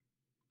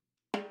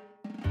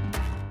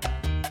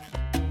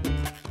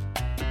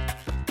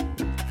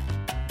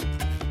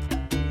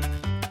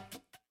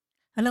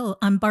Hello,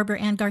 I'm Barbara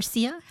Ann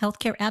Garcia,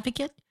 healthcare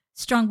advocate,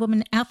 strong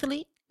woman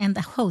athlete, and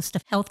the host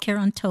of Healthcare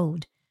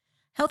Untold.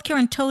 Healthcare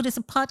Untold is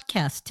a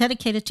podcast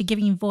dedicated to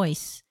giving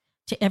voice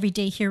to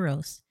everyday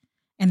heroes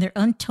and their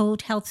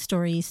untold health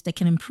stories that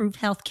can improve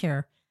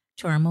healthcare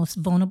to our most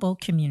vulnerable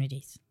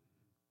communities.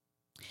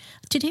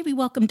 Today, we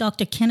welcome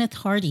Dr. Kenneth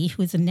Hardy,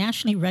 who is a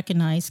nationally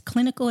recognized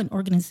clinical and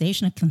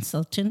organizational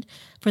consultant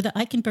for the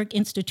Eichenberg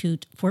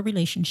Institute for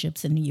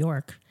Relationships in New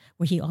York,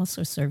 where he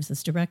also serves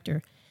as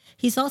director.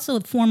 He's also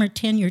a former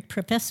tenured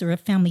professor of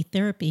family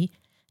therapy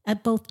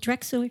at both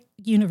Drexel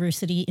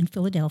University in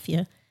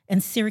Philadelphia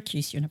and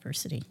Syracuse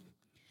University.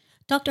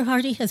 Dr.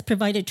 Hardy has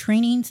provided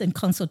trainings and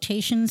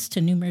consultations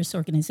to numerous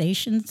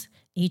organizations,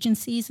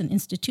 agencies, and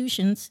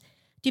institutions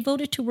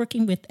devoted to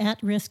working with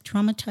at-risk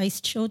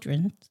traumatized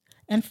children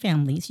and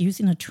families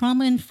using a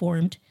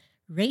trauma-informed,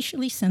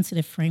 racially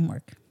sensitive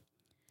framework.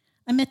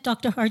 I met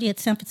Dr. Hardy at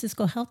San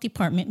Francisco Health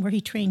Department, where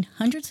he trained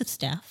hundreds of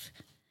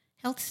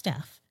health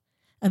staff,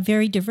 a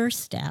very diverse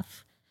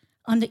staff,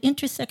 on the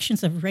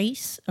intersections of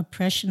race,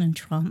 oppression, and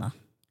trauma,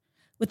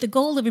 with the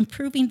goal of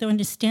improving their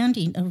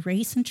understanding of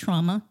race and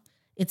trauma,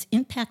 its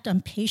impact on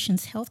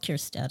patients' healthcare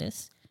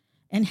status,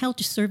 and how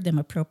to serve them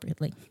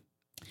appropriately.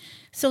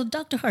 So,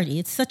 Dr. Hardy,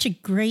 it's such a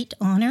great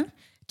honor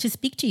to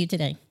speak to you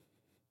today.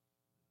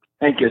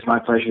 Thank you. It's my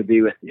pleasure to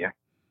be with you.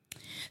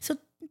 So,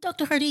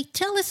 Dr. Hardy,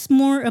 tell us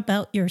more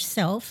about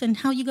yourself and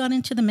how you got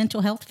into the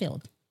mental health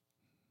field.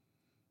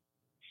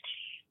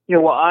 Yeah,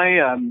 well,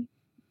 I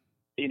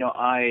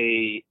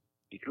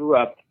grew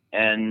up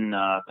in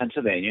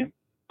Pennsylvania,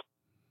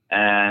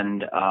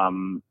 and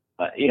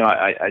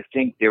I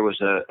think there was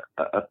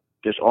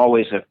there's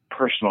always a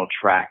personal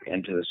track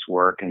into this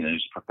work, and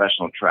there's a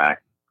professional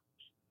track,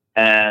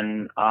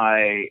 and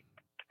I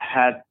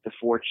had the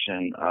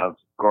fortune of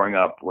growing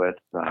up with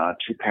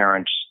two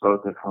parents,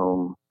 both of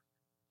whom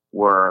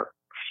were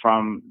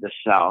from the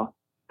South,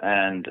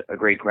 and a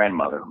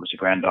great-grandmother who was a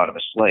granddaughter of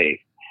a slave.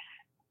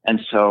 And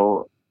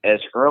so as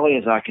early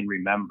as I can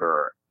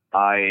remember,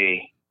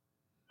 I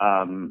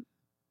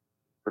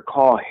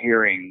recall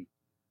hearing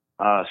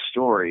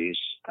stories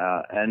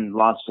and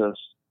lots of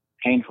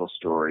painful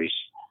stories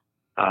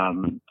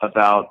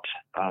about,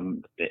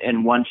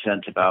 in one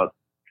sense, about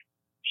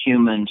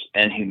humans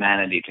and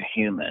humanity to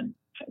human.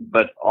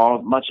 But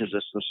much of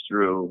this was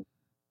through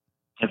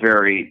a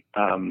very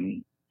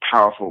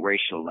powerful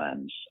racial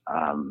lens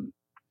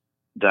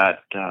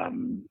that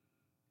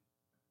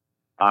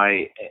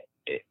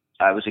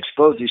I was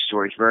exposed to these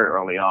stories very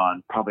early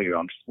on, probably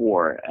around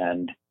 4.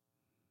 And,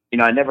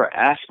 I never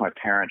asked my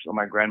parents or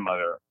my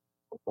grandmother,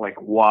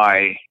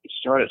 why it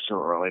started so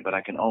early, but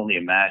I can only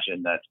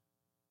imagine that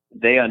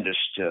they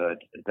understood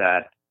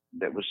that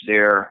it was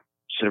their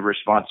sort of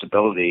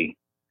responsibility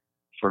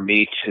for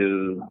me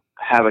to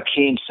have a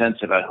keen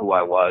sense about who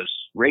I was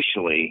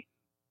racially,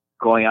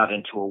 going out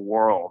into a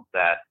world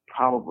that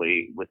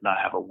probably would not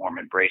have a warm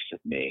embrace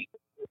of me.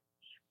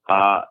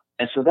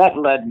 And so that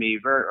led me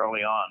very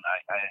early on.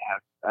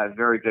 I have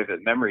very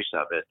vivid memories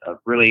of it, of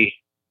really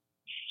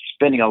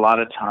spending a lot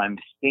of time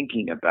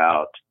thinking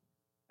about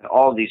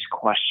all these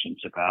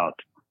questions about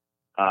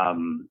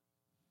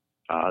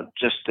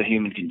just the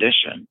human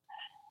condition.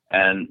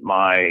 And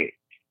my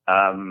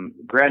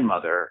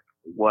grandmother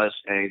was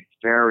a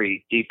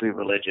very deeply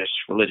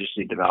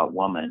religiously devout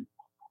woman,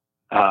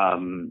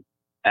 and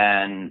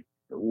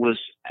was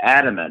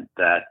adamant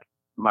that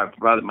my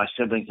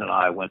siblings and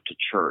I went to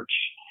church.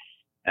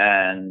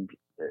 And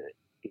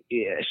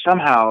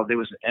somehow there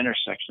was an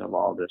intersection of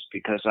all this,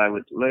 because I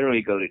would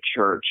literally go to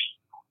church,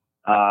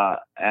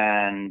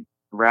 and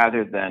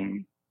rather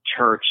than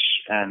church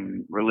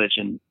and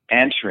religion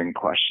answering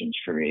questions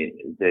for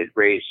me, they'd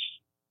raise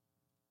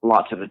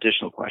lots of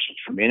additional questions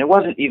for me. And it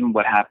wasn't even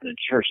what happened in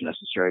church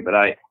necessarily,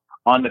 but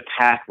on the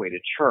pathway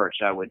to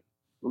church, I would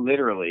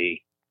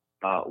literally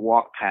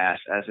walk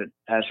past,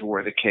 as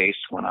were the case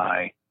when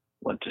I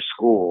went to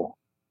school,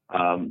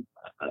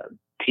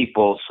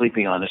 people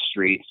sleeping on the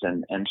streets,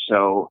 and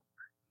so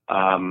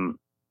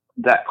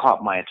that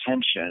caught my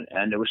attention.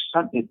 And there was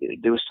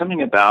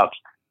something about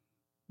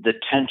the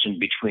tension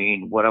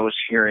between what I was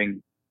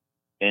hearing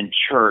in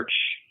church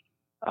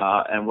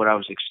and what I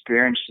was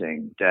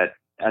experiencing, that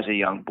as a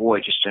young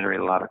boy just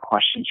generated a lot of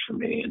questions for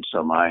me. And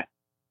so I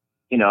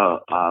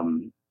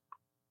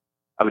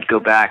would go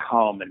back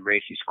home and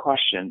raise these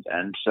questions.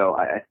 And so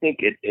I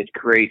think it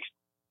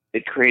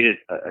created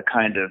a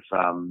kind of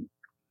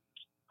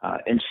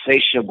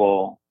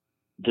insatiable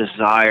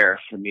desire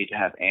for me to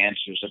have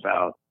answers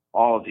about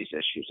all of these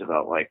issues,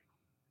 about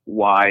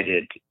why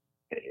did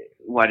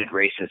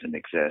racism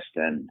exist,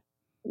 and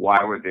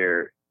why were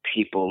there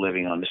people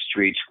living on the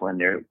streets when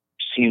there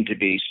seemed to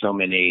be so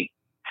many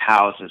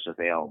houses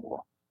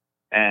available.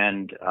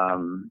 And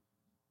and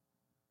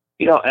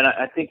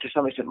I think to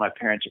some extent my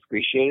parents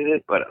appreciated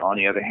it, but on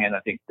the other hand, I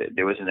think that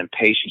there was an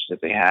impatience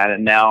that they had.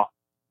 And now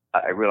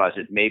I realize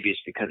that maybe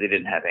it's because they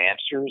didn't have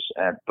answers,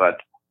 but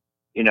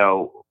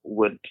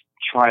would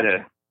try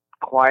to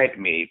quiet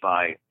me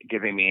by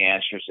giving me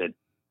answers that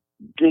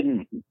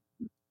didn't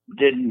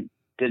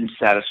didn't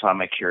satisfy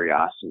my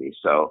curiosity.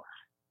 So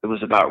it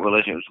was about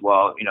religion. It was,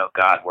 well,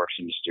 God works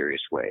in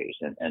mysterious ways.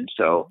 And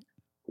so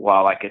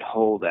while I could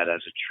hold that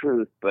as a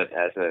truth, but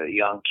as a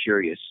young,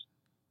 curious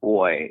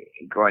boy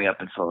growing up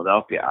in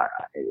Philadelphia,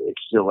 it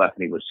still left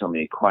me with so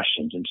many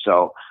questions. And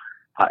so,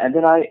 and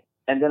then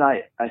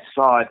I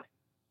saw it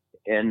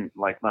in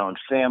like my own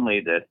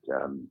family that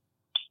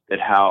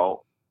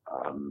how,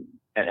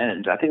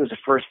 and I think it was the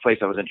first place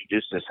I was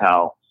introduced to this,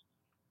 how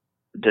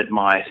that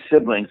my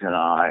siblings and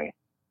I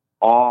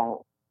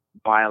all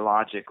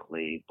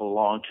biologically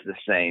belonged to the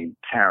same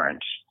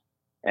parents,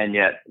 and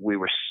yet we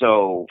were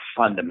so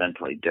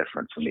fundamentally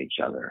different from each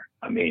other.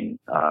 I mean,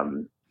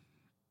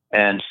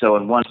 and so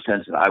in one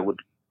sense, I would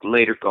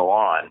later go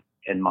on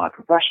in my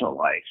professional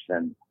life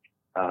and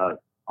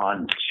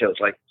on shows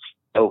like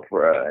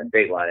Oprah and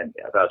Dateline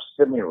about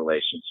sibling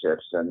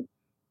relationships,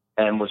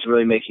 and was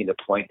really making the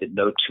point that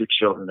no two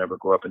children ever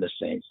grow up in the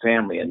same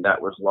family, and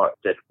that was what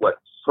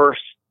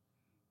first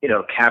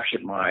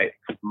captured my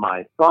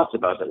thoughts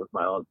about that was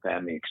my own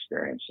family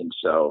experience. And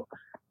so,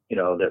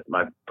 that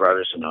my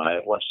brothers and I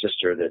have one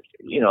sister that,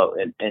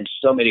 in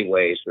so many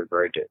ways we're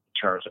very different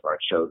in terms of our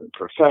chosen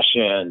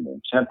profession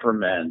and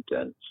temperament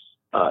and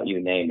you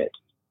name it.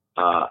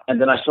 And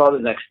then I saw the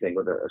next thing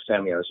with a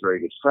family I was very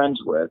good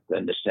friends with,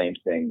 and the same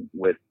thing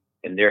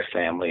in their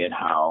family, and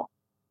how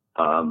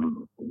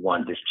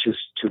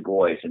there's two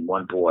boys, and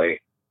one boy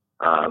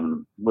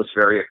was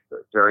very,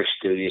 very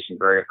studious and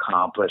very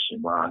accomplished,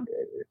 and Ron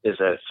is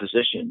a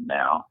physician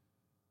now,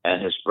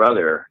 and his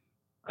brother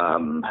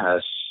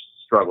has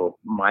struggled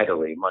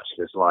mightily much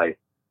of his life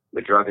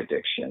with drug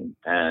addiction.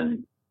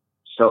 And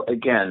so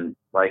again,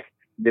 like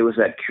there was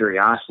that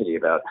curiosity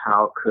about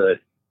how could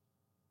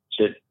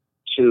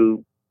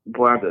two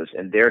brothers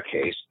in their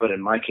case, but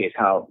in my case,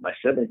 how my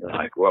siblings and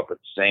I grew up with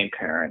the same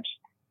parents,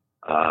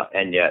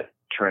 and yet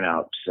turn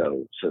out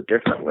so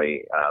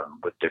differently,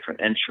 with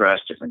different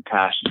interests, different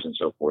passions, and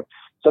so forth.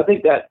 So I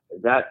think that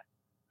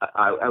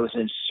I was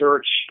in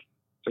search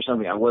for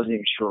something. I wasn't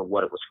even sure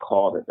what it was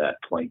called at that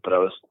point, but I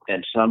was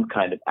in some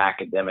kind of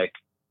academic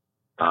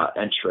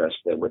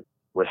interest that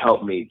would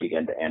help me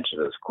begin to answer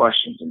those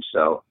questions. And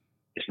so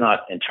it's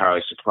not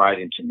entirely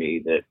surprising to me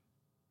that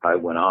I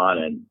went on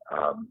and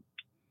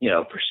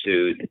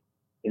pursued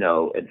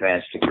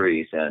advanced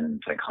degrees in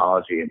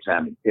psychology and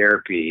family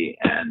therapy,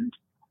 and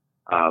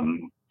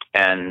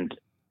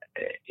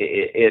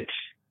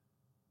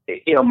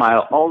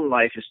my own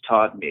life has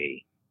taught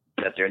me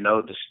that there are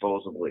no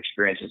disposable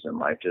experiences in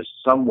life. There's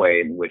some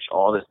way in which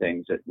all the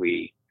things that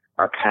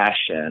our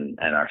passion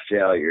and our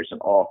failures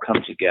and all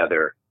come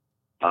together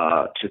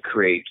to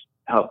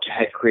help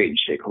to create and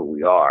shape who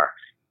we are.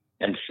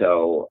 And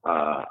so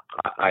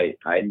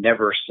I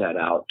never set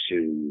out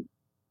to.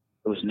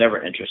 It was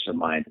never interest of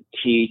mine to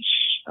teach.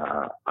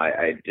 My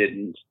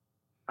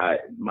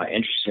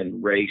interest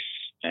in race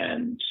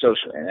and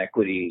social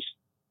inequities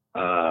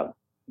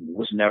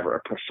was never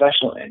a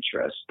professional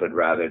interest, but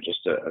rather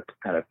just a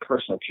kind of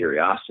personal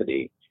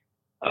curiosity.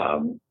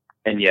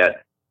 And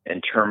yet, in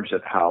terms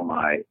of how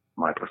my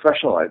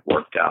professional life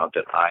worked out,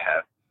 that I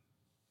have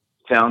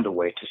found a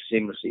way to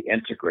seamlessly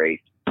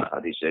integrate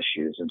these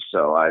issues. And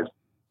so I've,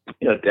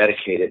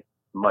 dedicated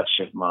much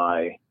of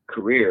my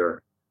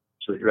career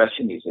to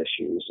addressing these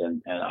issues.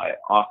 And I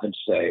often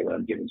say when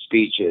I'm giving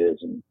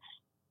speeches and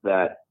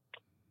that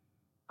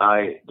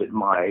my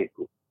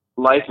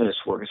life in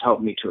this work has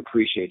helped me to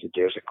appreciate that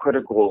there's a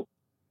critical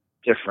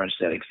difference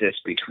that exists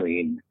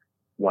between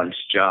one's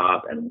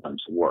job and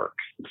one's work.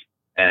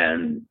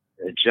 And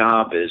the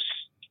job is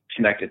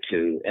connected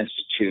to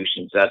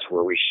institutions. That's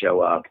where we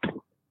show up.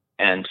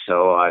 And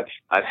so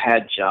I've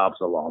had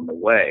jobs along the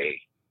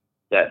way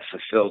that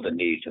fulfilled the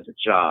needs of the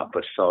job,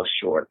 but fell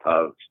short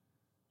of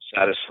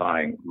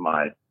satisfying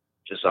my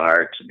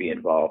desire to be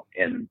involved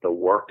in the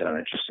work that I'm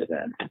interested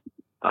in.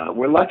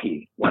 We're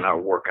lucky when our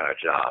work and our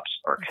jobs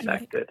are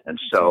connected. Right. And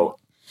so, right.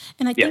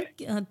 And I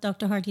think,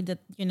 Dr. Hardy, that,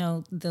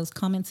 those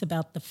comments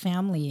about the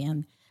family,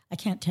 and I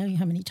can't tell you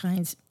how many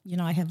times,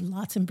 I have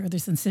lots of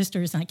brothers and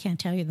sisters, and I can't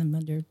tell you them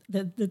under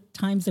the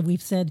times that we've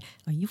said,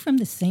 are you from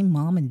the same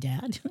mom and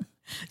dad?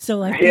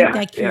 So I think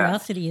that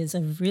curiosity is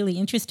a really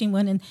interesting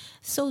one, and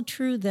so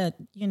true that,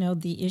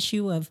 the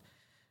issue of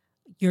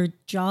your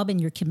job and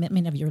your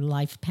commitment of your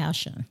life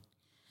passion.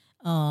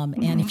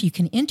 And if you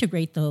can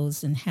integrate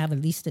those and have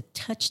at least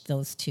touch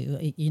those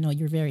two,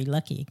 you're very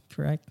lucky,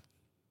 correct?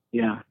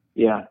 Yeah,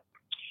 I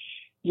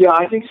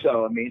think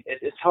so. I mean,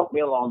 it's helped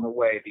me along the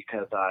way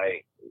because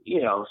I,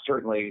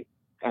 certainly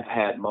have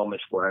had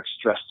moments where I've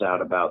stressed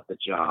out about the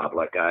job.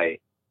 Like it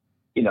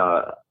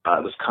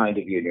was kind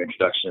of you in your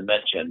introduction to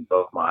mention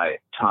both my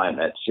time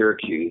at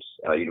Syracuse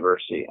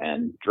University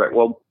and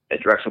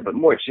at Drexel, but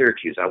more at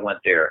Syracuse. I went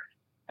there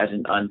as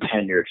an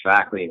untenured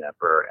faculty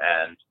member,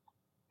 and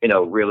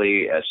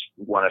really as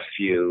one of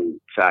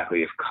few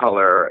faculty of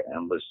color,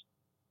 and was,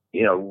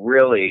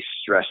 really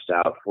stressed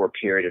out for a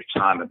period of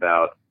time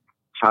about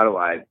how do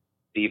I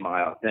be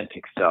my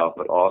authentic self,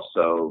 but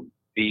also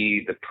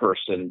be the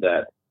person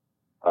that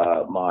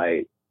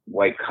my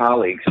white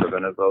colleagues are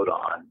going to vote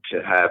on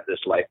to have this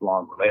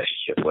lifelong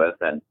relationship with.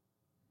 And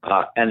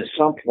at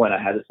some point,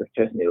 I had this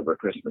epiphany over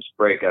Christmas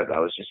break. I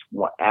was just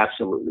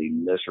absolutely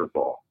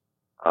miserable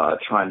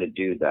trying to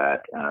do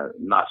that,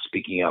 not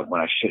speaking up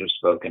when I should have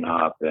spoken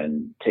up,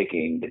 and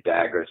taking the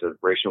daggers of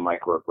racial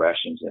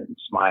microaggressions and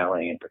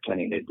smiling and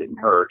pretending it didn't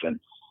hurt. And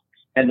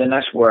then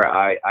that's where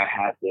I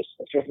had this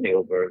epiphany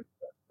over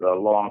the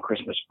long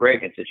Christmas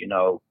break and said,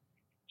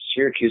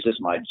 Syracuse is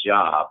my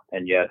job,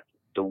 and yet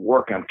the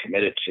work I'm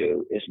committed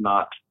to is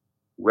not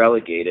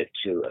relegated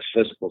to a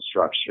physical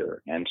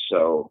structure. And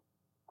so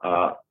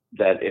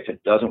that if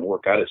it doesn't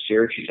work out at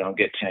Syracuse, you don't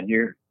get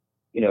tenure,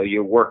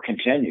 your work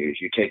continues.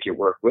 You take your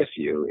work with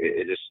you.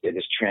 It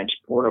is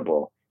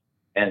transportable.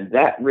 And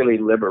that really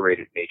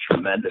liberated me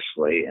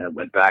tremendously. And I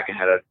went back and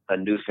had a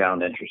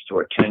newfound interest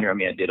toward tenure. I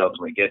mean, I did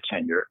ultimately get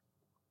tenure,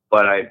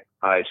 but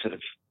I sort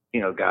of,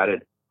 got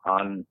it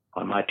on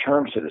my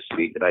terms, so to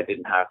speak, that I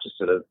didn't have to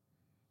sort of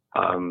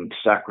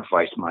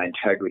sacrifice my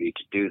integrity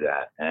to do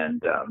that.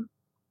 And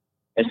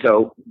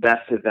so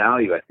that's the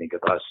value, I think,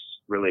 of us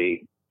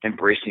really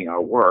embracing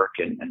our work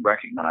and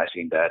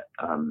recognizing that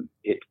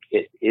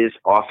it is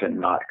often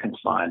not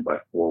confined by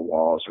four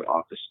walls or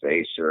office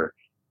space or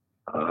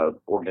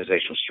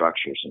organizational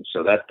structures. And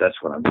so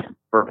that's what I'm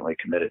fervently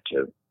committed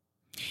to.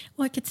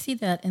 Well, I could see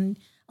that. And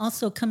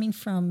also coming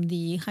from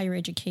the higher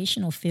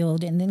educational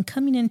field and then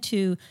coming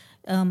into,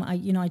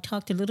 I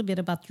talked a little bit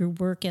about your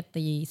work at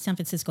the San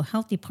Francisco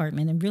Health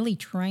Department and really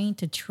trying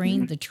to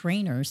train the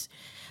trainers.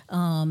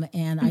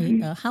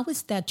 How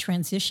was that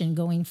transition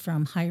going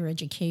from higher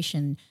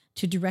education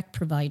to direct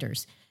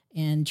providers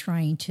and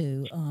trying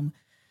to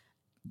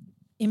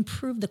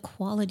improve the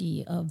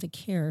quality of the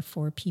care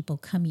for people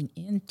coming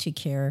into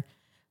care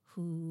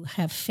who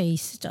have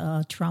faced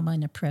trauma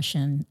and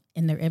oppression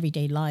in their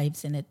everyday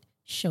lives, and it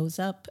shows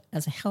up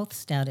as a health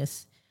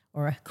status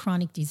or a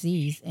chronic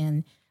disease,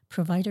 and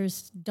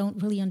providers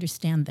don't really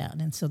understand that.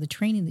 And so the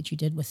training that you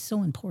did was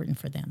so important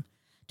for them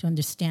to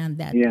understand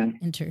that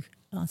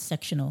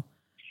intersectional.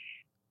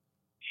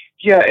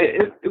 Yeah,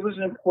 it was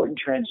an important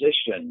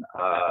transition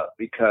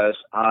because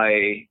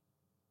I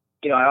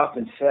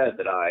often said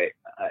that I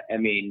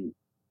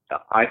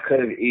could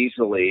have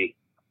easily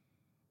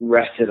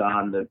rested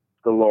on the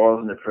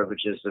laurels and the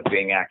privileges of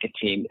being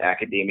academia,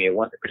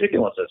 particularly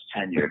once I was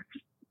tenured.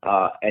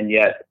 And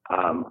yet,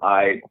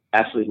 I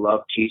absolutely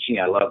love teaching.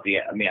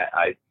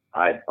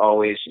 I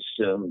always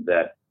assumed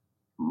that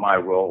my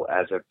role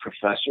as a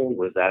professor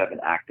was that of an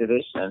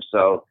activist. And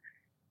so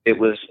it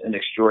was an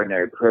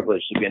extraordinary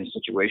privilege to be in a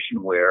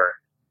situation where,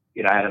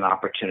 I had an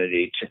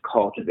opportunity to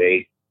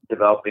cultivate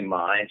developing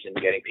minds and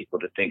getting people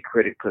to think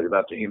critically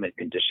about the human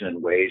condition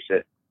in ways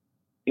that,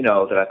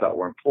 that I thought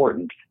were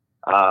important.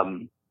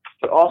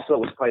 But also it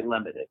was quite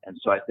limited. And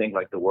so I think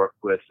like the work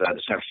with the San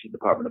Francisco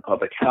Department of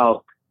Public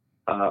Health,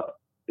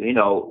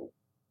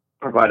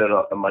 provided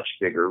a much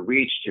bigger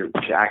reach to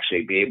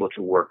actually be able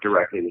to work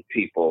directly with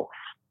people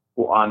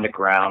who are on the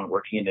ground,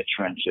 working in the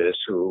trenches,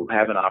 who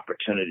have an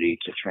opportunity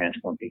to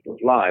transform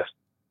people's lives,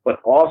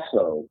 but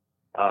also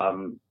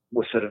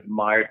were sort of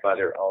mired by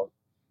their own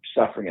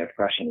suffering and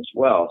oppression as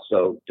well.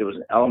 So there was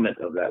an element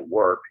of that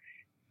work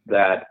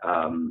that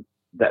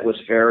was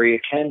very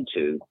akin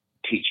to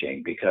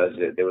teaching, because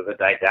there was a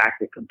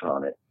didactic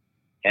component,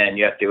 and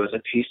yet there was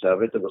a piece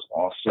of it that was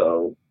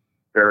also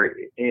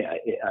very,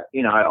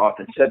 I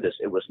often said this,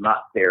 it was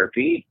not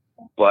therapy,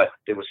 but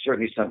there was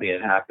certainly something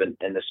that happened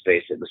in the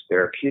space that was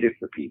therapeutic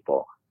for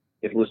people.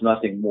 It was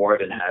nothing more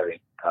than having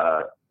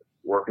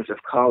workers of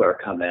color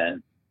come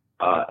in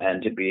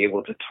and to be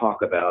able to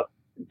talk about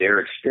their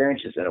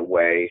experiences in a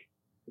way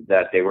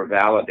that they were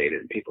validated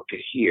and people could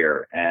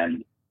hear,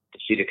 and to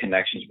see the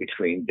connections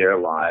between their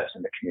lives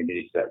and the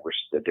communities that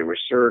they were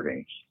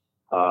serving.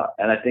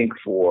 And I think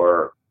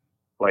for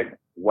like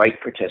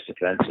white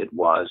participants, it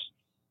was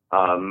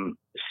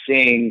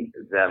seeing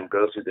them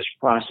go through this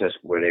process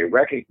where they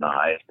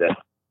recognized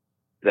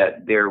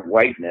that their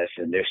whiteness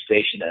and their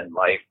station in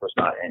life was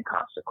not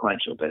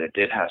inconsequential, that it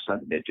did have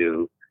something to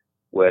do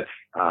with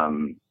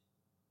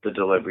the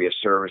delivery of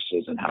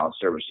services and how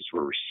services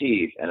were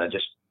received. And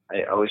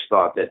I always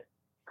thought that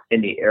in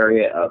the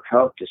area of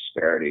health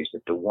disparities,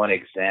 that the one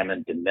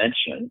examined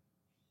dimension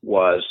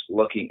was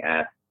looking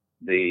at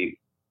the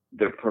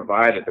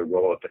provider, the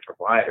role of the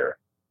provider.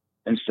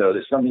 And so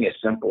there's something as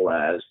simple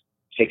as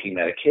taking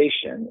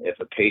medication. If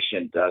a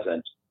patient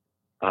doesn't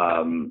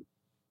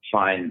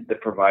find the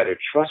provider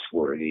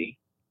trustworthy,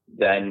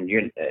 then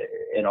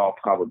in all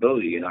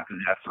probability, you're not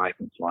going to have high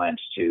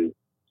compliance to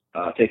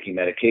taking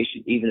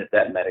medication, even if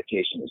that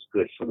medication is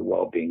good for the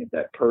well-being of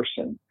that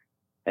person.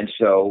 And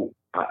so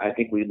I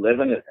think we live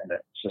in a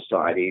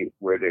society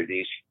where there are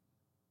these,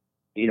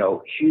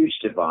 huge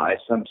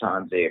divides.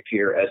 Sometimes they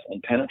appear as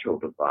impenetrable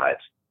divides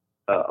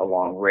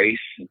along race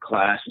and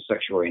class and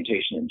sexual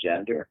orientation and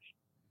gender.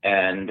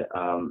 And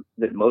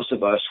that most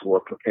of us who are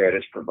prepared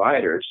as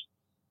providers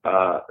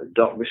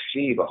don't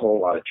receive a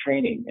whole lot of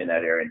training in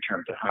that area in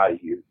terms of how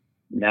you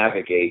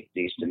navigate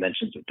these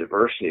dimensions of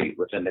diversity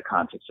within the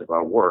context of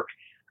our work.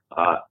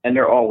 And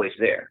they're always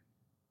there.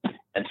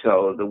 And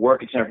so the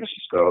work in San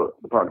Francisco,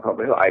 the Department of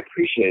Public Health, I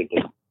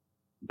appreciated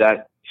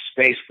that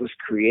space was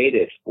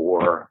created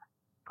for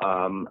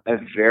a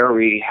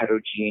very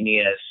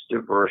heterogeneous,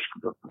 diverse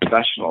group of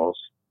professionals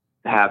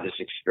to have this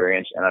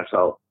experience. And I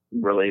felt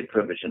really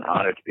privileged and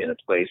honored to be in a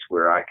place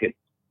where I could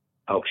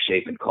help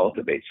shape and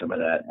cultivate some of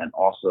that, and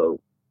also,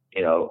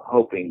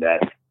 hoping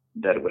that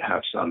it would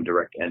have some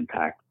direct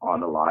impact on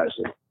the lives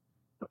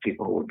of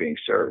people who were being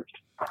served.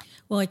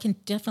 Well, I can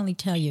definitely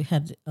tell you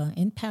had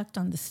impact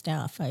on the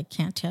staff. I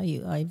can't tell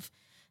you. I've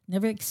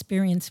never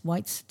experienced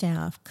white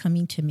staff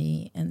coming to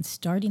me and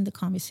starting the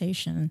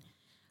conversation.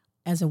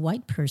 As a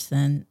white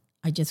person,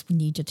 I just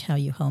need to tell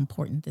you how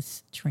important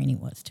this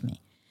training was to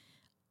me.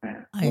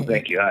 Well,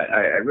 thank you.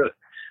 I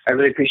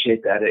really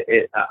appreciate that.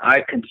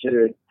 I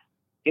consider it,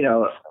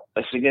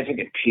 a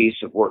significant piece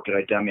of work that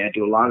I've done. I mean, I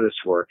do a lot of this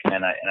work,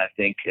 and I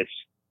think it's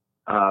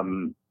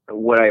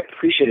what I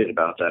appreciated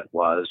about that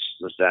was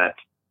that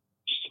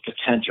just the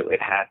potential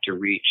it had to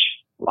reach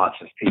lots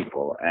of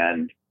people,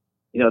 and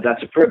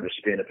that's a privilege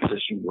to be in a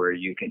position where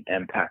you can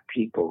impact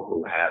people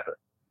who have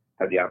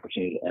the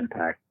opportunity to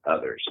impact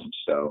others. And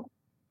so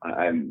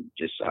I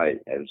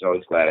was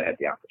always glad I had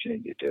the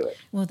opportunity to do it.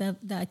 Well, that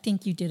I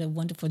think you did a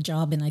wonderful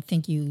job, and I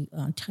think you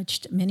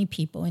touched many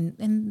people,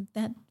 and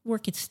that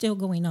work is still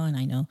going on,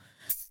 I know.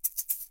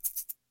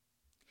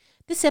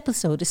 This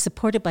episode is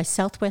supported by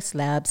Southwest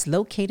Labs,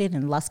 located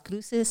in Las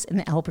Cruces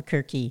and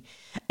Albuquerque.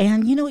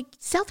 And,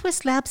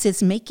 Southwest Labs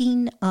is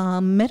making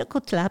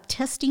medical lab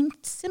testing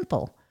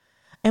simple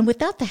and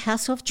without the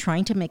hassle of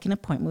trying to make an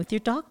appointment with your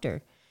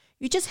doctor.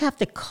 You just have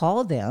to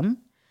call them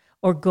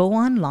or go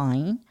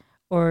online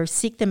or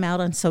seek them out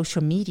on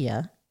social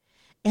media.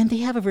 And they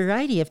have a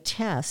variety of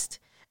tests,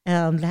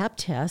 lab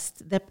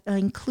tests that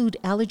include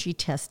allergy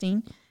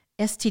testing,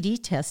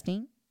 STD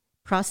testing,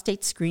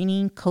 prostate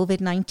screening,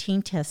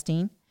 COVID-19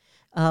 testing,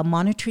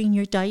 monitoring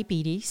your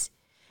diabetes.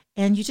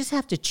 And you just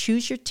have to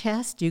choose your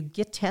test, you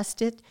get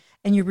tested,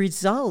 and your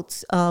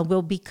results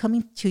will be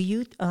coming to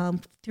you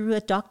through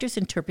a doctor's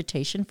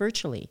interpretation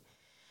virtually.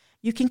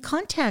 You can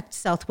contact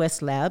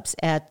Southwest Labs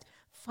at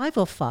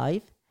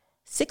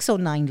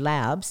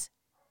 505-609-LABS,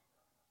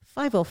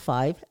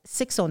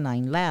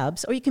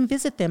 505-609-LABS, or you can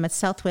visit them at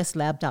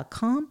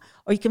southwestlab.com,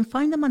 or you can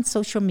find them on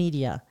social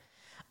media.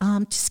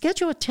 To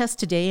schedule a test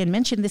today and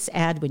mention this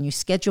ad when you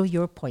schedule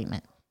your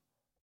appointment.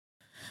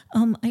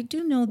 I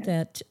do know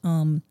that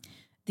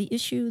the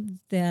issue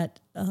that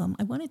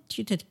I wanted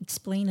you to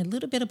explain a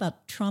little bit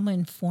about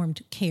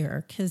trauma-informed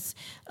care, because,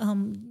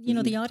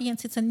 the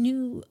audience, it's a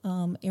new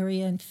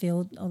area and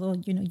field, although,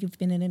 you've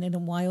been in it a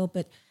while,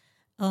 but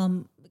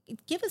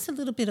give us a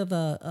little bit of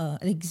an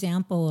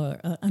example or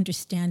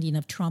understanding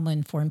of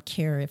trauma-informed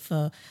care. If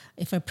a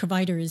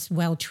provider is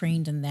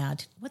well-trained in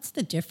that, what's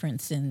the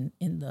difference in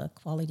the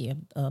quality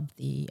of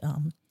the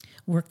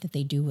work that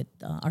they do with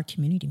our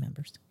community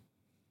members?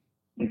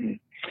 Mm-hmm.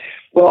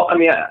 Well, I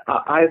mean,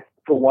 I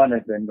for one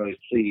have been really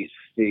pleased to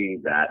see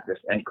that this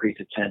increased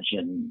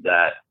attention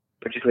that,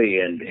 particularly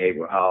in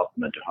behavioral health,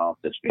 mental health,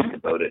 that's being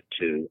devoted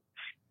to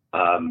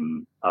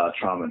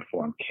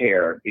trauma-informed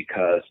care,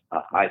 because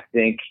I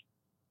think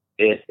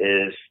it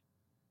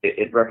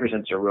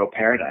represents a real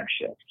paradigm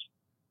shift.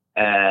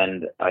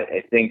 And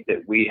I think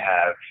that we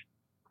have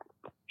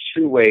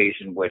two ways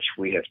in which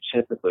we have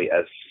typically,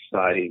 as a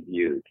society,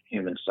 viewed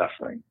human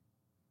suffering.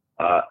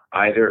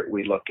 Either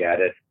we look at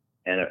it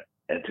and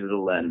through the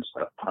lens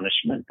of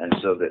punishment, and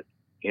so that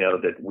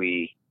that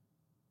we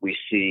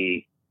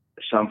see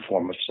some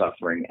form of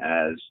suffering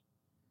as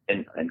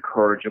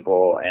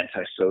incorrigible,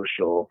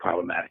 antisocial,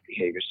 problematic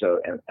behavior. So,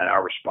 and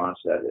our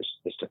response to that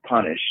is to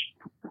punish,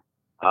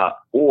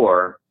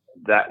 or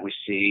that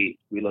we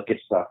look at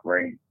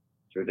suffering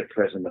through the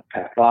prism of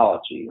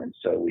pathology, and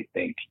so we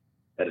think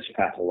that it's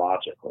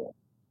pathological,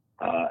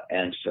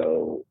 and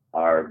so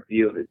our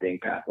view of it being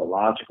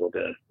pathological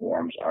then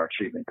informs our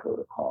treatment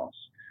protocols.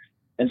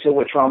 And so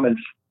what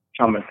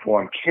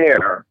trauma-informed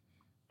care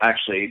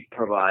actually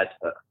provides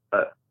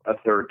a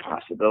third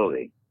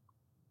possibility,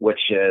 which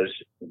is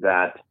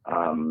that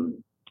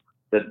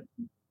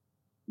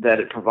that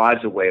it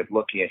provides a way of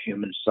looking at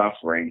human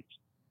suffering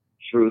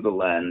through the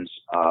lens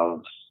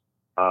of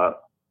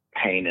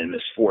pain and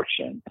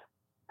misfortune.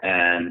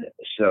 And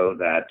so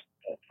that,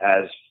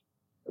 as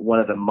one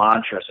of the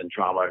mantras in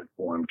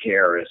trauma-informed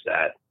care is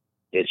that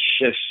it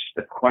shifts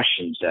the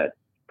questions that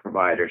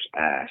providers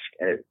ask,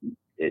 and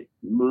it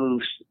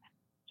moves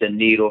the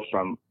needle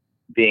from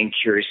being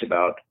curious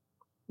about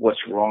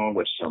what's wrong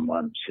with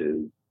someone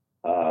to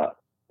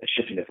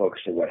shifting the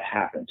focus to what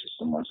happened to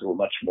someone. So we're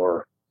much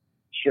more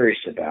curious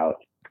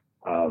about,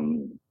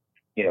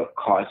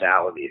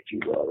 causality, if you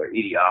will, or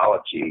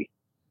etiology,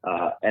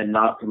 and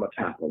not from a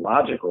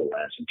pathological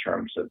lens in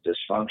terms of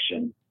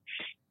dysfunction,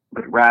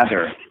 but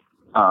rather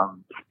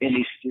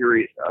any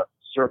series of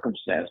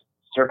circumstances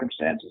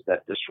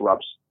that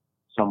disrupts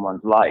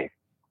someone's life.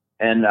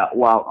 And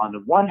while on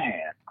the one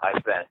hand,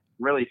 I've been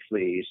really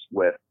pleased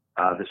with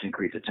this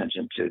increased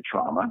attention to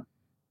trauma,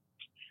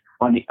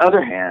 on the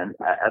other hand,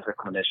 as a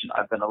clinician,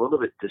 I've been a little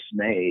bit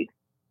dismayed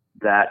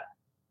that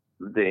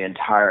the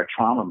entire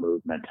trauma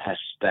movement has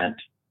spent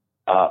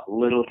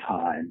little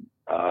time,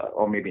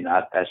 or maybe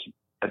not as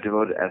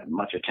devoted as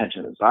much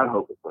attention as I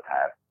hope it would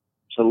have,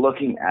 to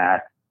looking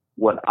at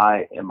what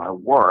I, in my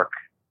work,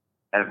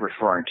 am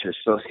referring to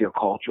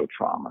sociocultural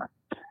trauma.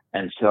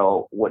 And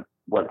so what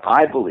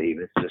I believe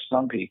is there's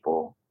some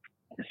people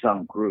and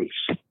some groups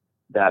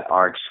that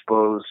are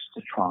exposed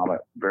to trauma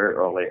very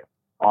early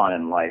on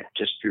in life,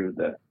 just through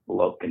the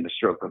look and the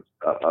stroke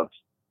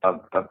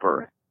of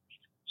birth.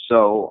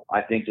 So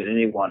I think that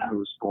anyone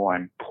who's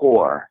born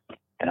poor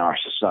in our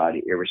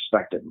society,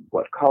 irrespective of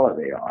what color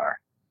they are,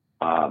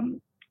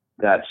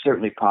 that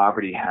certainly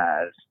poverty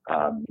has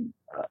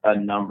a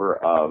number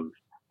of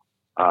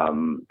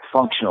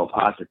functional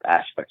positive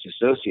aspects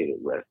associated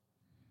with,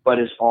 but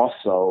is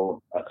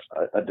also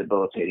a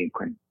debilitating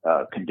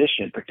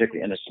condition,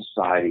 particularly in a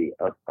society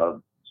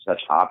of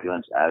such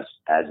opulence as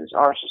is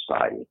our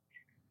society.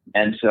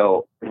 And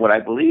so what I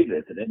believe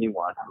is that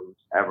anyone who's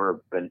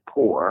ever been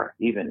poor,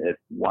 even if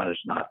one is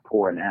not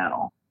poor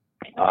now,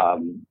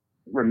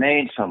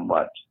 remains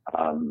somewhat,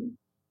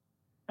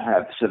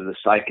 have sort of the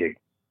psychic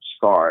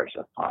scars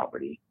of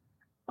poverty.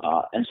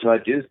 And so I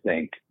do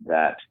think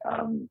that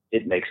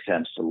it makes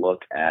sense to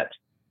look at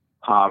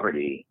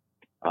poverty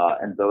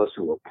and those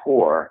who are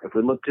poor. If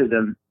we look to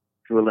them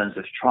through a lens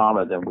of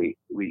trauma, then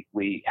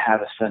we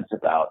have a sense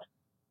about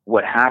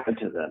what happened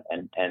to them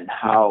and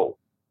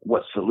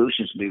what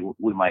solutions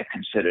we might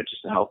consider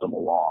just to help them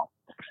along,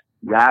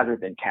 rather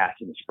than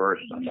casting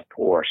aspersions on the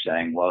poor,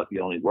 saying, well, if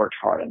you only worked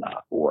hard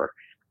enough, or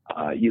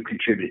you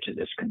contributed to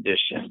this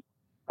condition.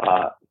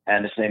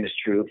 And the same is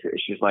true for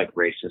issues like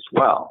race as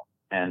well.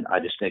 And I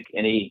just think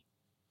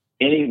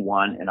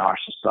anyone in our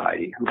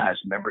society who has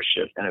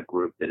membership in a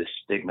group that is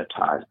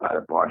stigmatized by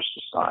the broader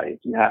society,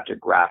 you have to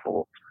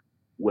grapple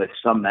with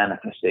some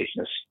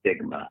manifestation of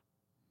stigma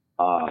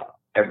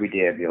every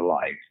day of your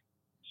life,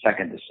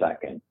 second to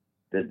second.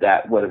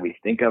 That whether we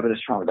think of it as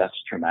trauma, that's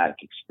a traumatic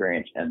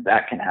experience, and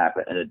that can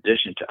happen in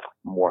addition to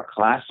more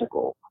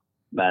classical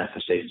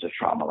manifestations of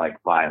trauma like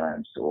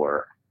violence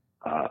or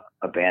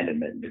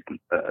abandonment,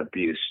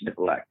 abuse,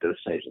 neglect,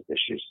 those types of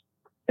issues.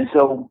 And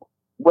so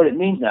what it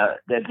means now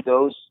that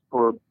those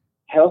for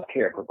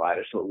healthcare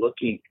providers who are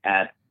looking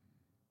at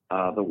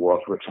the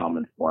world through a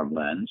trauma-informed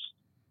lens,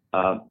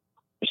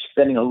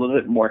 spending a little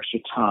bit more extra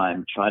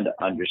time trying to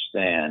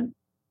understand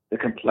the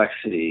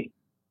complexity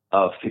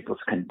of people's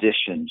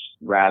conditions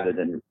rather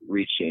than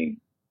reaching,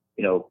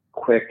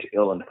 quick,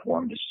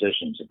 ill-informed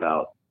decisions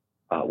about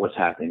what's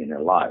happening in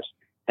their lives.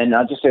 And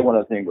I'll just say one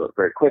other thing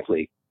very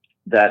quickly,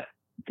 that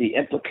the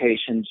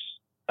implications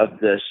of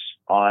this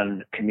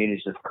on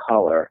communities of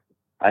color,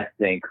 I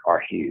think,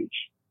 are huge,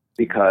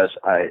 because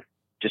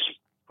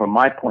from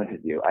my point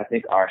of view, I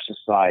think our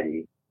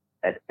society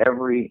at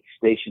every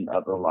station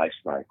of the life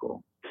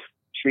cycle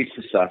treats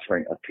the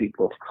suffering of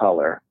people of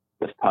color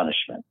with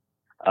punishment.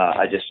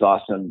 I just saw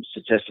some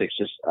statistics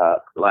just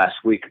last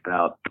week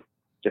about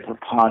the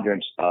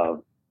preponderance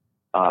of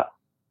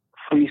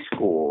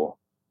preschool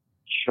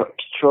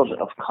children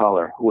of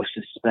color who were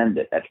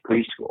suspended at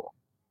preschool.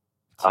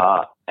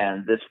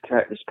 And this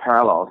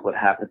parallels what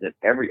happens at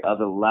every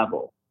other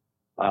level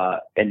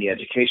in the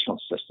educational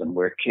system,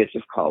 where kids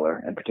of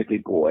color, and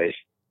particularly boys,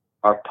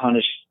 are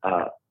punished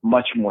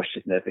much more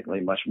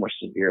significantly, much more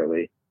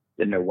severely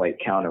than their white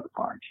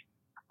counterparts.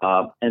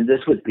 And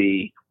this would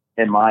be,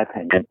 in my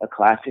opinion, a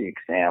classic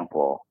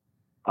example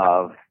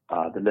of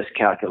the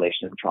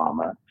miscalculation of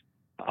trauma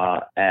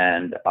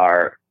and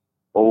our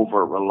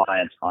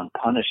over-reliance on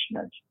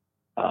punishment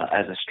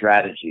as a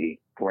strategy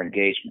for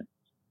engagement.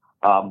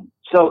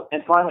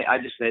 And finally, I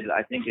just say that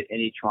I think that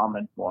any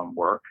trauma-informed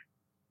work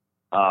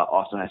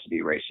also has to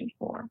be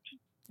race-informed.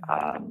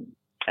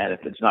 And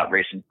if it's not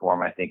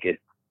race-informed, I think it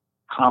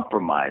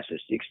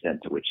compromises the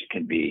extent to which it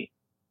can be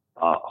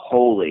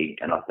wholly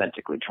and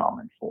authentically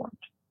trauma-informed.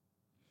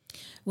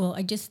 Well,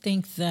 I just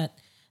think that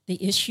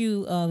the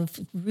issue of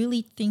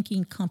really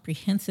thinking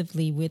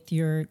comprehensively with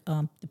the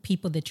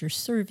people that you're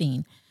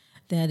serving,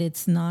 that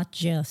it's not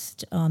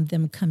just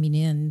them coming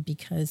in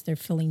because they're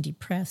feeling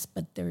depressed,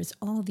 but there's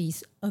all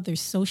these other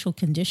social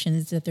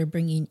conditions that they're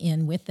bringing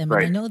in with them.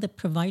 Right. And I know that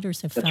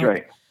providers have felt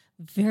right.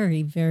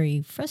 very,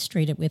 very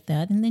frustrated with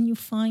that. And then you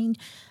find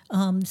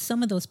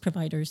some of those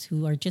providers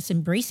who are just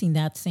embracing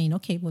that, saying,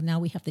 okay, well, now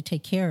we have to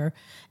take care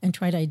and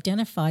try to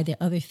identify the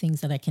other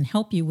things that I can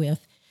help you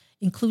with,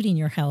 including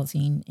your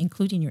housing,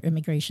 including your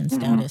immigration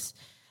status.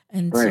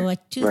 And so I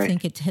do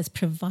think it has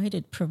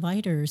provided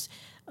providers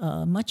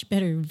a much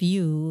better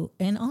view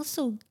and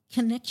also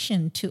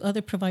connection to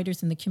other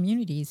providers in the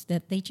communities,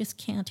 that they just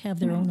can't have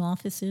their own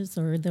offices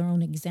or their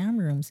own exam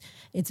rooms.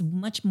 It's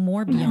much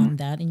more beyond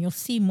that. And you'll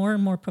see more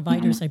and more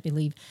providers, I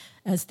believe,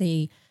 as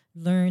they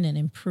learn and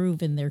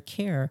improve in their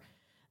care,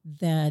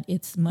 that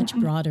it's much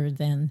broader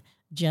than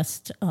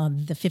just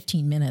the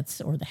 15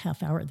 minutes or the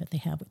half hour that they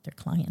have with their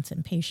clients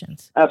and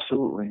patients.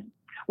 Absolutely.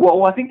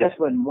 Well, I think that's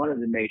when one of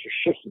the major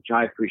shifts, which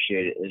I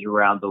appreciated, is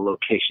around the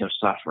location of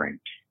suffering.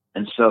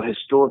 And so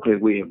historically,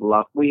 we have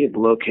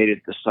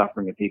located the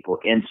suffering of people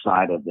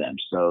inside of them,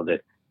 so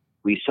that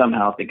we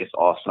somehow think it's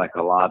all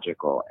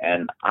psychological.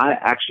 And I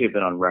actually have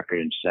been on record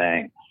in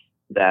saying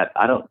that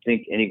I don't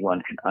think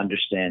anyone can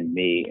understand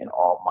me and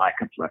all my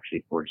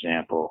complexity, for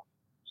example,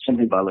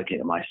 simply by looking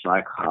at my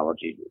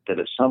psychology, that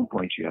at some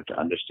point you have to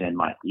understand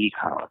my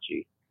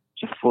ecology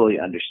to fully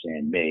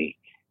understand me.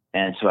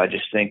 And so I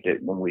just think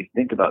that when we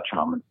think about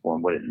trauma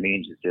informed, what it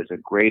means is there's a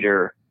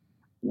greater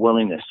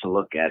willingness to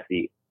look at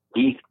the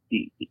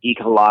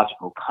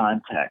ecological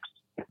context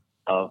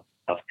of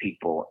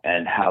people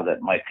and how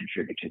that might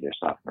contribute to their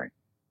suffering.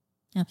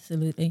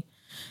 Absolutely.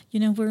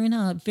 We're in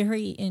a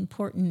very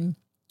important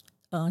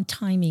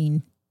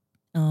timing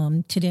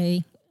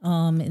today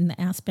in the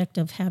aspect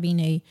of having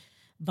a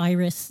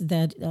virus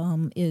that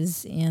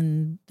is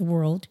in the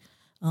world,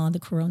 the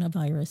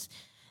coronavirus.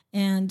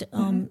 And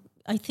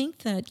I think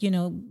that,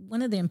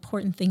 one of the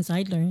important things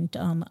I learned,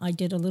 I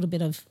did a little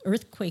bit of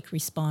earthquake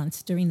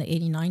response during the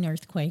 89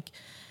 earthquake.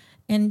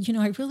 And,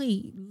 I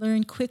really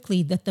learned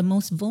quickly that the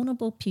most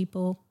vulnerable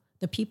people,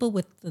 the people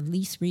with the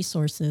least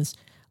resources,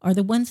 are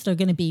the ones that are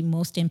going to be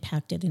most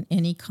impacted in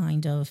any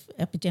kind of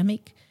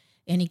epidemic,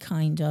 any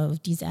kind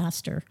of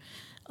disaster.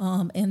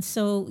 And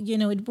so,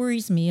 it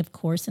worries me, of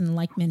course, and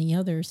like many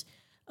others,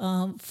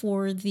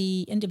 for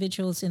the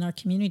individuals in our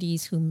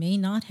communities who may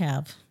not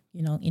have,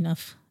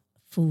 enough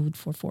food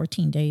for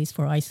 14 days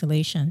for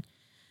isolation,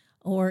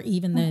 or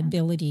even the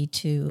ability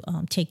to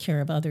take care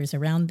of others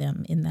around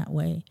them in that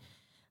way.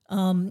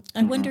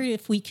 I wonder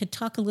if we could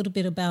talk a little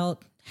bit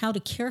about how to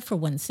care for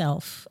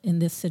oneself in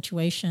this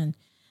situation,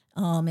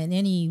 and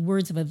any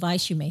words of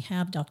advice you may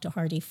have, Dr.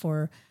 Hardy,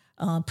 for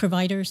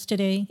providers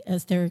today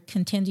as they're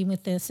contending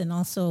with this, and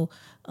also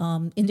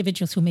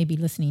individuals who may be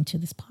listening to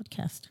this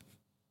podcast.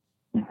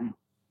 Mm-hmm.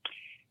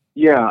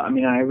 Yeah, I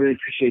mean, I really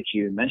appreciate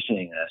you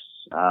mentioning this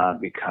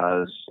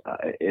because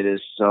it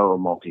is so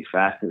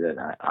multifaceted.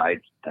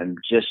 I'm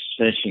just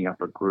finishing up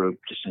a group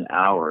just an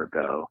hour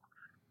ago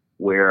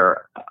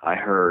where I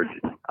heard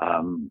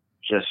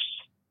just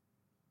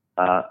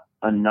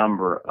a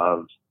number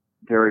of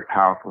very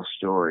powerful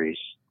stories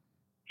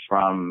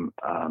from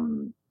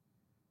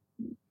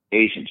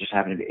Asian, just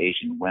happened to be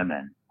Asian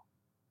women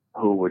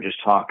who were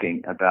just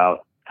talking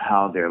about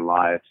how their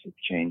lives have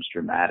changed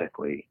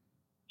dramatically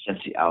since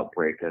the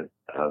outbreak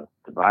of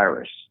the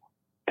virus.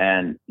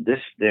 And at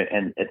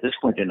this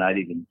point, they're not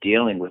even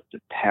dealing with the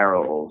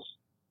perils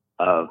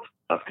of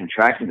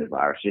contracting the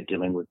virus. They're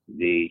dealing with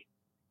the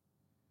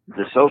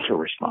social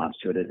response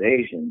to it as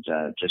Asians,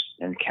 just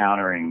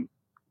encountering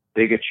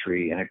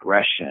bigotry and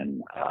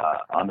aggression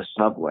on the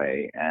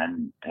subway.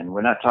 And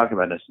we're not talking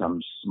about in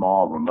some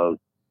small, remote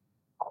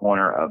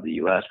corner of the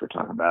U.S. We're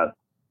talking about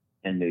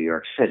in New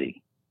York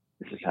City.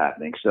 This is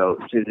happening. So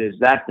there's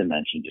that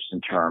dimension just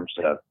in terms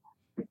of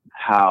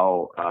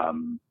how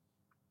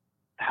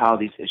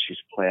these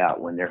issues play out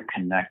when they get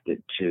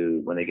connected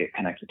to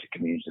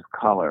communities of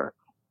color,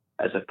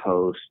 as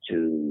opposed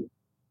to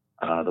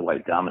the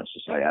white dominant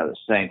society. I was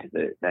saying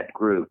to that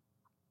group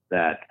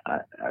that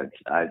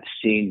I've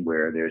seen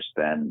where there's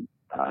been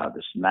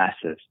this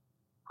massive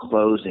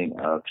closing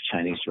of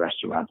Chinese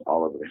restaurants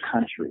all over the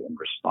country in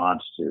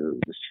response to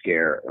the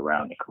scare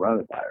around the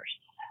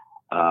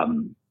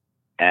coronavirus.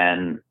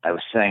 And I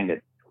was saying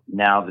that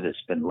now that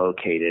it's been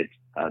located,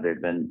 there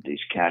have been these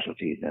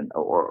casualties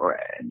or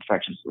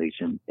infections, at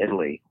least in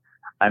Italy.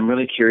 I'm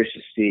really curious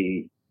to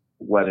see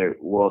whether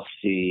we'll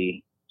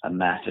see a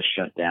massive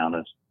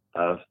shutdown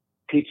of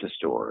pizza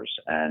stores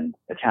and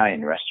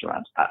Italian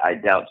restaurants. I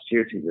doubt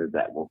seriously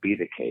that will be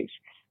the case.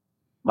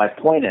 My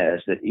point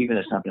is that even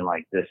if something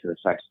like this that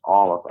affects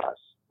all of us,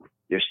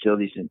 there's still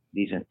these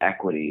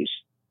inequities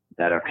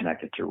that are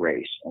connected to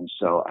race. And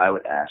so I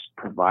would ask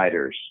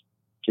providers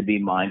to be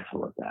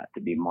mindful of that,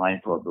 to be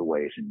mindful of the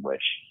ways in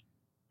which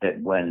that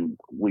when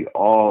we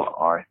all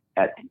are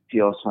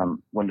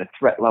when the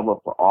threat level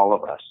for all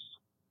of us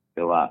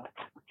go up,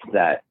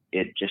 that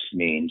it just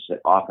means that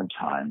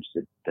oftentimes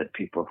that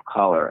people of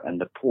color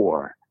and the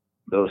poor,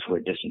 those who are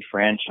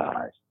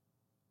disenfranchised,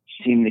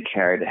 seem to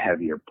carry the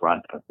heavier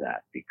brunt of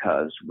that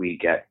because we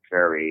get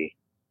very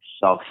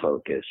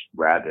self-focused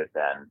rather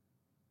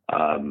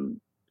than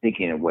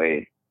thinking in a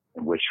way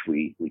in which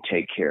we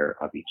take care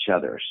of each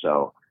other.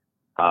 So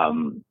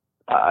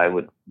I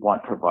would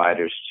want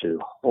providers to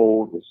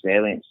hold the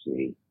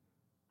saliency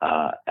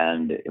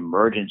and the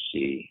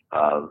emergency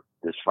of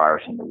this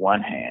virus on the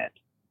one hand,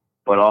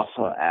 but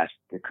also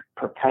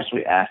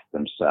perpetually ask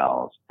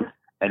themselves,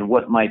 and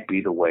what might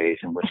be the ways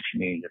in which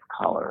communities of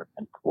color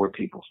and poor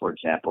people, for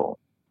example,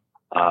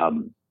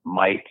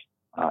 might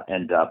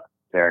end up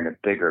bearing a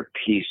bigger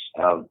piece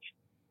of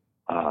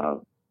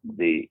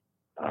the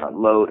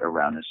load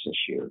around this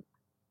issue.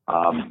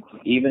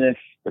 Even if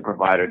the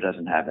provider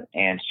doesn't have an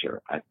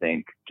answer, I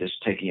think just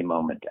taking a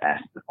moment to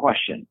ask the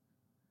question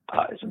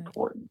is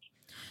important.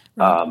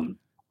 Right.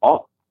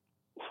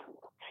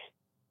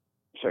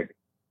 Sorry.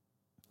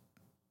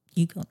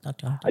 You go,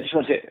 Dr. Hardy. I just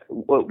want to say,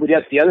 well,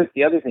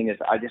 the other thing is,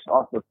 I just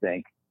also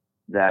think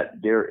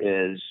that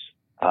there's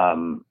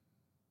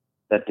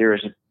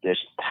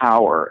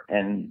power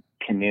in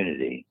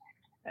community,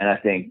 and I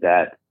think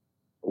that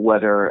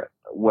whether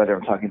whether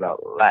I'm talking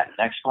about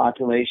Latinx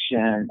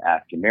population,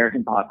 African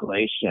American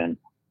population,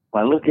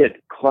 when I look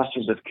at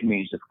clusters of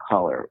communities of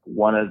color,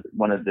 one of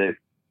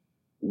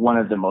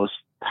the most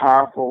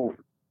powerful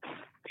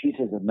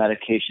pieces of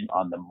medication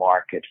on the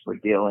market for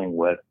dealing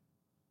with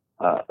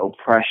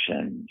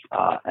oppression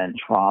and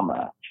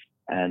trauma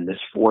and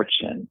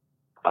misfortune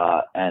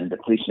and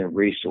depletion of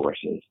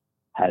resources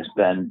has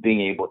been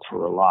being able to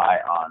rely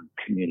on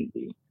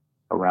community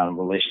around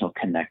relational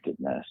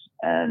connectedness.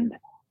 And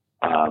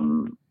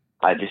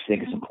I just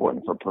think it's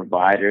important for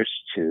providers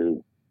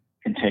to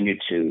continue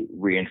to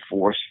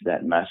reinforce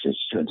that message,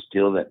 to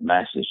instill that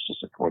message, to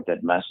support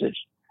that message,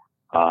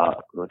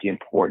 with the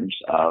importance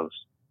of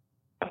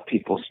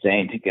people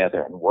staying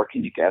together and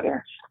working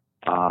together.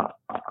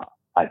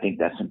 I think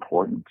that's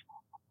important.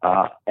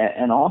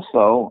 And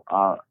also,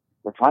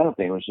 the final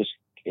thing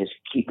is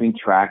keeping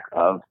track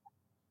of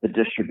the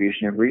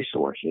distribution of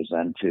resources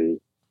and to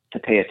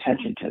pay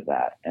attention to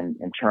that. And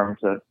in terms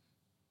of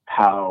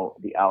how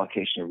the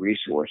allocation of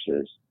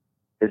resources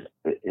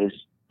is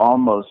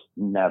almost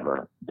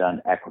never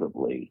done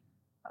equitably,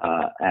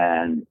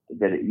 and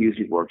that it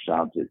usually works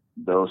out that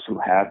those who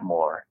have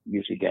more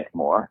usually get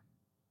more,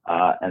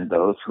 and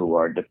those who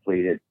are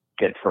depleted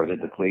get further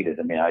depleted.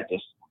 I mean, I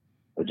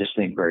just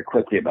think very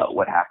quickly about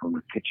what happened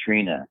with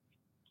Katrina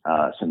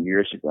some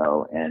years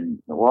ago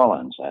in New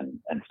Orleans,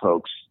 and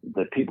folks,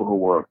 the people who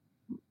were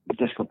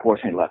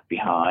disproportionately left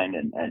behind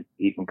and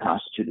even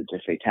constituted the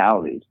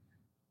fatalities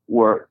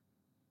were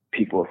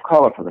people of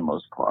color for the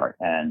most part.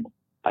 And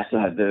I still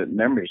have the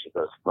memories of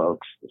those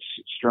folks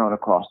strewn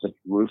across the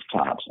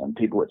rooftops, and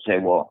people would say,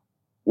 well,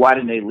 why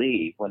didn't they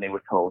leave when they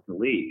were told to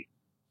leave?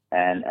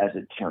 And as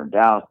it turned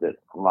out, that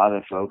a lot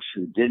of the folks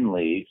who didn't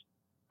leave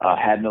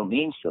had no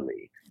means to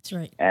leave. That's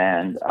right.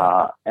 And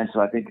so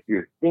I think if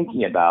you're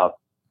thinking about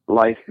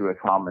life through a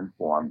common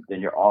form,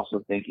 then you're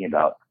also thinking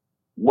about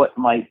what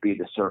might be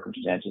the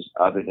circumstances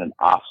other than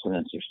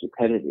obstinance or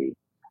stupidity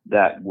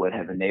that would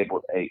have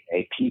enabled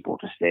a people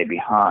to stay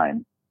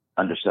behind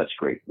under such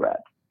great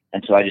threat.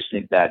 And so I just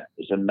think that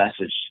is a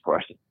message for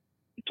us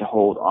to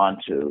hold on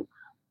to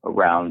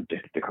around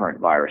the current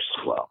virus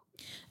as well.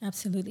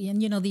 Absolutely.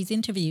 And, these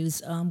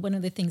interviews, one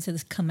of the things that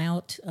has come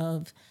out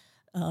of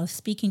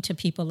speaking to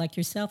people like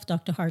yourself,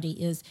 Dr. Hardy,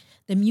 is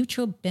the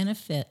mutual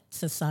benefit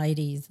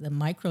societies, the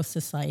micro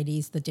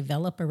societies that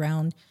develop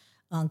around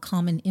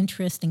common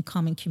interest and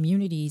common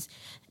communities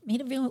made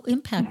a real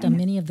impact on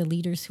many of the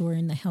leaders who are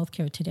in the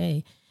healthcare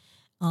today.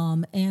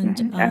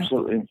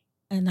 Absolutely.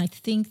 And I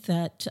think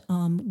that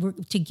we're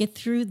to get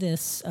through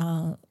this,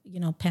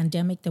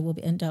 pandemic that will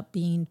end up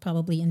being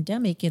probably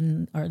endemic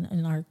in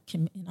our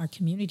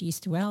communities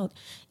throughout,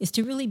 is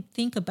to really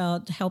think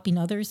about helping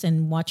others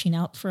and watching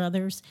out for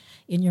others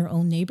in your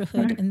own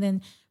neighborhood, and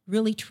then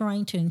really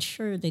trying to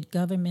ensure that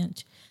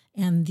government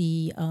and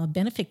the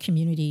benefit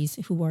communities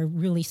who are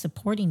really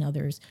supporting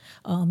others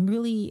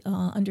really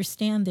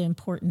understand the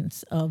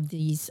importance of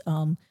these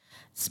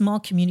small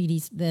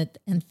communities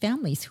and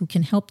families who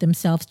can help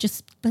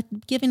themselves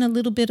but giving a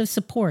little bit of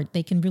support.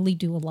 They can really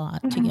do a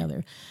lot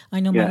together. I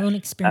know my own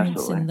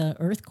experience in the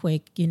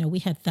earthquake, we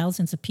had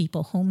thousands of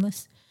people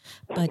homeless,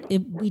 but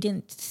we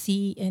didn't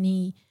see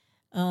any,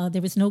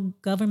 there was no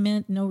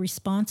government, no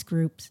response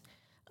groups.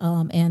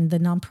 And the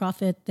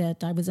nonprofit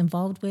that I was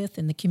involved with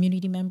and the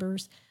community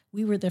members,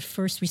 we were the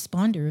first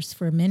responders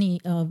for many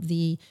of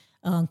the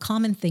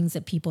common things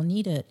that people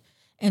needed,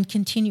 and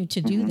continued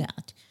to do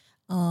that.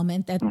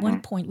 And at one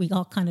point, we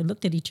all kind of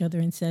looked at each other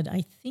and said,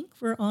 I think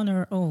we're on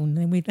our own,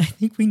 and I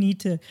think we need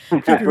to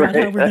figure out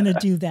how we're going to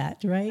do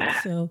that, right?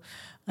 So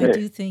I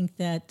do think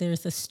that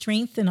there's a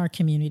strength in our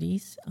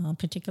communities,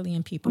 particularly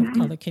in people of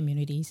color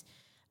communities,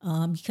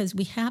 because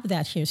we have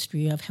that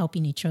history of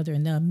helping each other,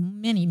 and there are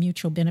many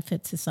mutual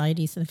benefit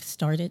societies that have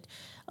started,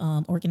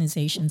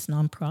 organizations,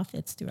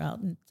 nonprofits throughout.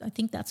 And I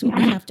think that's what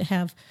we have to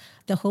have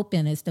the hope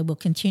in, is that we'll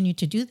continue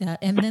to do that.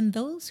 And then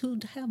those who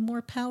have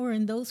more power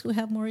and those who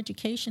have more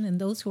education and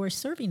those who are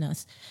serving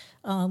us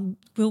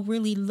will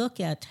really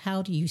look at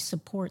how do you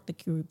support the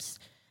groups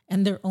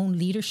and their own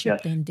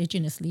leadership, the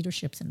indigenous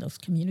leaderships in those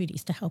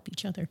communities, to help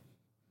each other.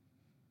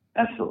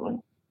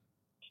 Absolutely.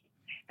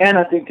 And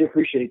I think to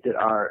appreciate that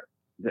our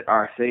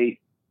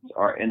fates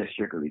are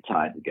inextricably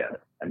tied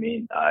together. I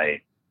mean,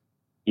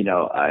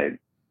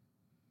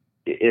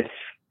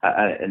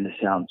 and this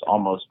sounds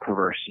almost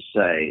perverse to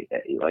say,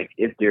 like,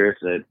 if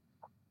there's a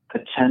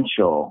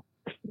potential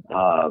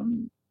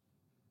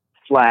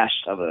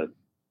flash of a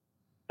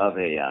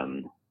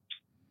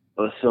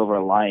silver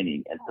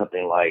lining and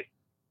something like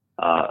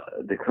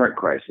the current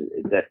crisis,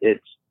 that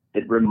it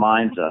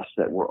reminds us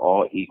that we're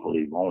all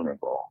equally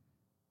vulnerable,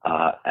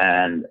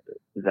 and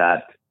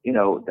that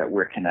that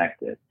we're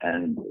connected,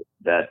 and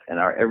that in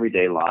our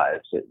everyday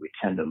lives that we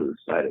tend to lose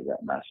sight of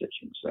that message.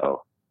 And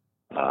so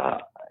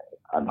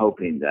I'm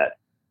hoping that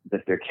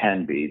there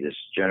can be this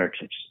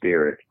generative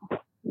spirit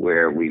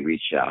where we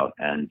reach out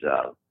and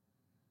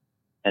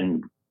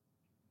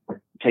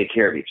take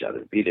care of each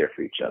other, be there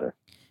for each other.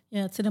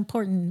 Yeah, it's an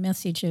important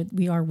message that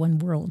we are one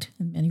world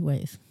in many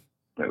ways.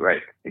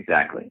 Right,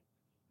 exactly.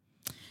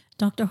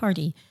 Dr.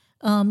 Hardy,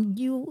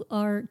 you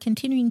are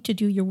continuing to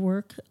do your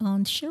work.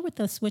 Share with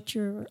us what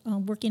you're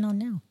working on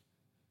now.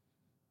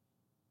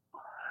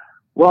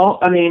 Well,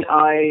 I mean,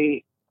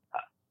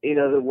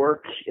 the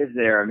work is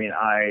there. I mean,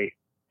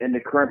 in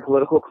the current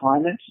political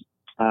climate,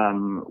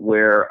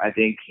 where I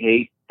think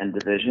hate and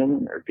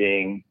division are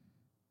being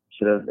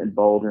sort of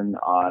emboldened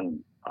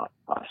on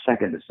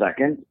second to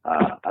second,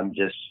 I'm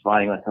just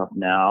finding myself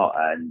now,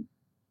 and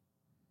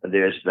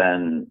there's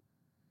been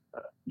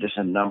just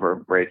a number of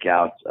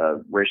breakouts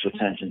of racial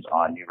tensions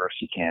on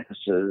university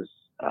campuses,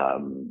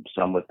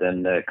 some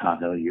within the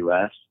continental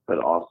U.S., but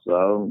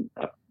also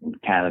in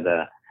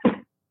Canada.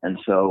 And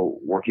so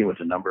working with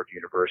a number of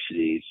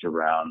universities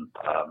around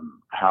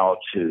how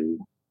to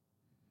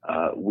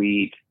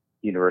weed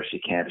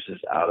university campuses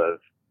out of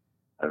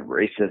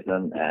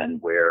racism,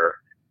 and where,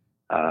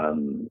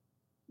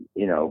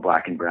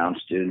 Black and brown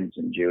students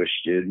and Jewish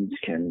students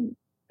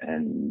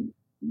and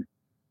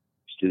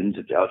students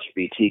of the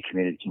LGBT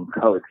community can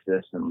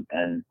coexist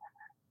and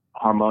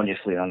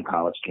harmoniously on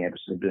college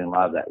campuses, doing a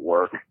lot of that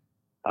work.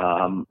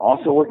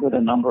 Also working with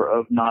a number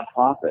of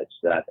nonprofits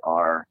that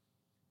are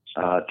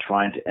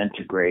trying to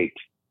integrate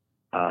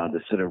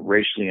the sort of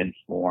racially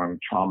informed,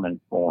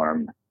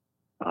 trauma-informed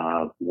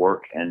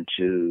work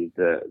into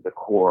the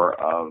core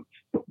of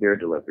their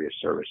delivery of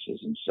services.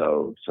 And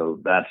so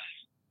that's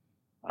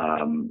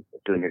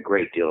doing a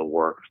great deal of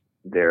work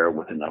there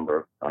with a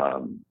number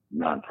of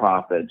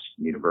nonprofits,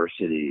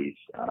 universities,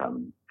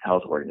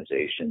 health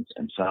organizations,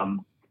 and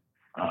some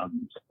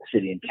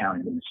city and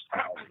county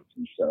municipalities.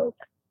 And so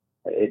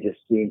it just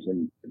seems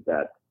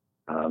that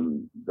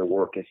the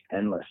work is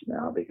endless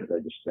now, because I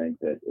just think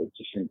that it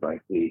just seems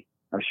like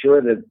I'm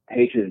sure the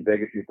hatred and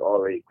bigotry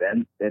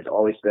has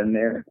always been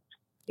there.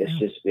 It's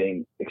just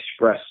being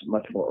expressed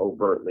much more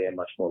overtly and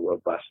much more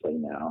robustly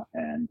now.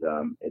 And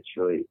it's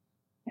really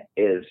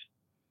is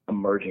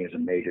emerging as a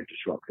major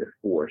disruptive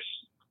force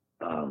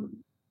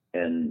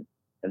in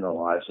the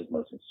lives of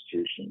most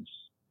institutions.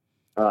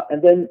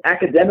 And then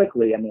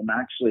academically, I mean, I'm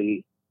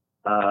actually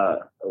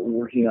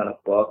working on a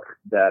book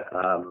that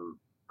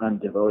I'm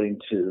devoting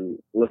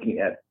to looking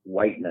at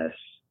whiteness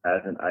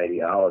as an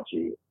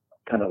ideology,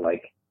 kind of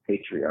like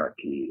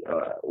patriarchy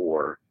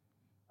or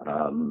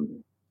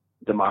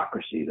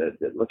democracy,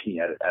 that looking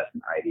at it as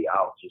an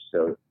ideology.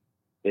 So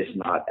it's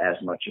not as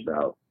much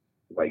about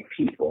white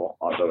people,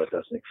 although it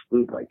doesn't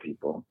exclude white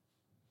people,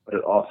 but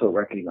it also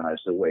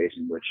recognizes the ways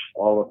in which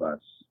all of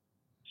us,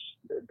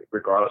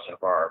 regardless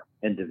of our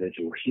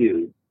individual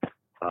hue,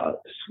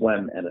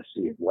 swim in a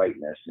sea of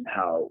whiteness, and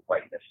how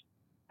whiteness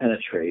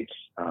penetrates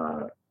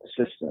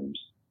systems,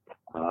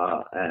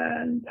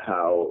 and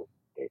how,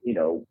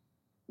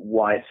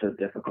 why it's so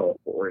difficult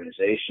for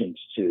organizations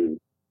to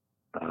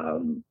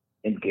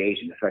engage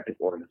in effective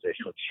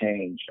organizational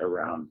change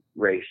around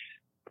race,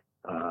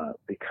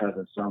 because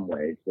in some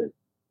ways that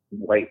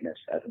whiteness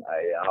as an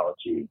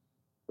ideology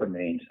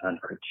remains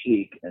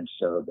uncritiqued, and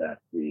so that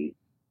the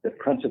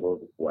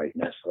principles of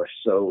whiteness are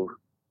so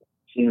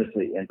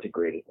seamlessly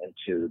integrated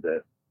into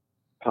the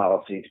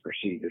policies,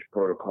 procedures,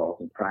 protocols,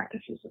 and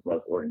practices of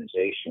most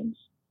organizations.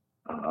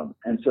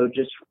 And so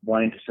just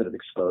wanting to sort of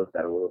expose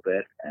that a little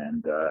bit,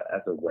 and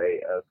as a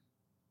way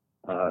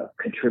of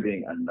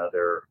contributing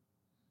another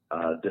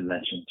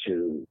dimension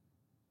to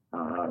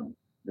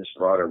this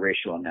broader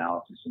racial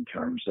analysis in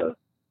terms of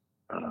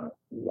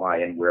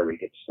why and where we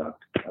get stuck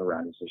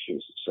around these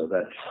issues. So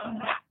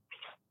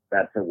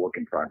that's a work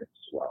in progress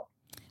as well.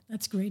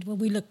 That's great. Well,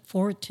 we look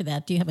forward to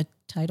that. Do you have a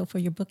title for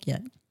your book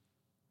yet?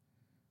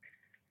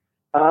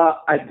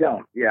 I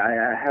don't. Yeah,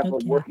 I have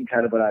a working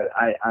title, but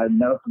I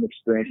know from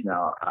experience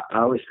now, I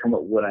always come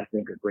up with what I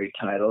think are great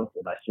titles,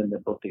 and I send the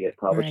book to get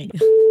published. Right.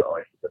 It's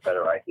always a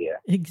better idea.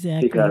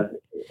 Exactly. Because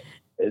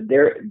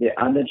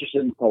I'm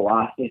interested in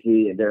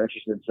philosophy, and they're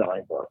interested in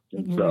selling books.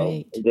 And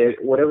so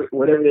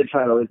whatever the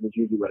title is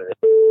usually what it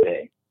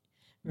is.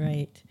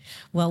 Right.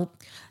 Well,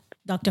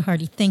 Dr.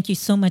 Hardy, thank you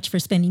so much for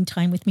spending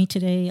time with me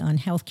today on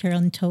Healthcare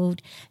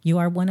Untold. You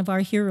are one of our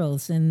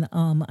heroes, and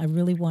I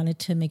really wanted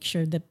to make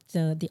sure that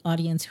the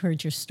audience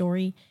heard your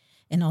story,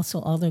 and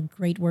also all the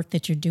great work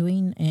that you're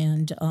doing.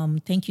 And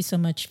thank you so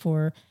much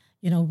for,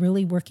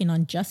 really working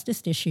on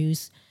justice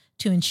issues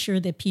to ensure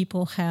that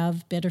people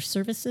have better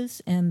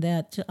services, and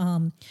that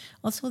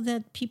also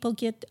that people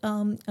get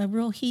a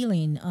real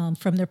healing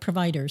from their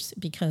providers,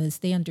 because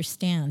they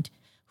understand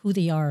who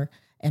they are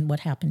and what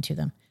happened to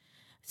them.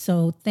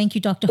 So thank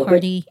you, Dr.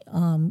 Hardy.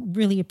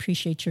 Really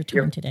appreciate your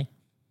time today.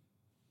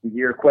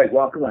 You're quite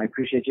welcome. I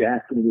appreciate you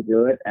asking me to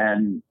do it,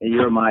 and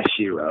you're my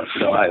hero.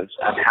 So I'm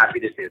happy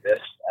to do this,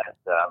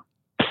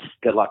 and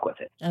good luck with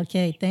it.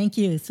 Okay, thank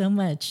you so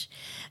much.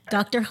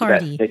 Dr.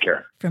 Hardy, take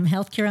care. From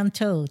Healthcare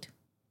Untold.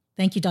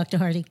 Thank you, Dr.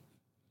 Hardy.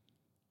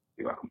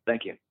 You're welcome.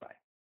 Thank you.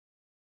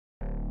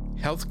 Bye.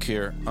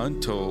 Healthcare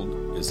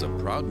Untold is a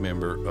proud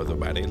member of the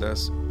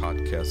Barelas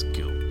Podcast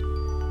Guild.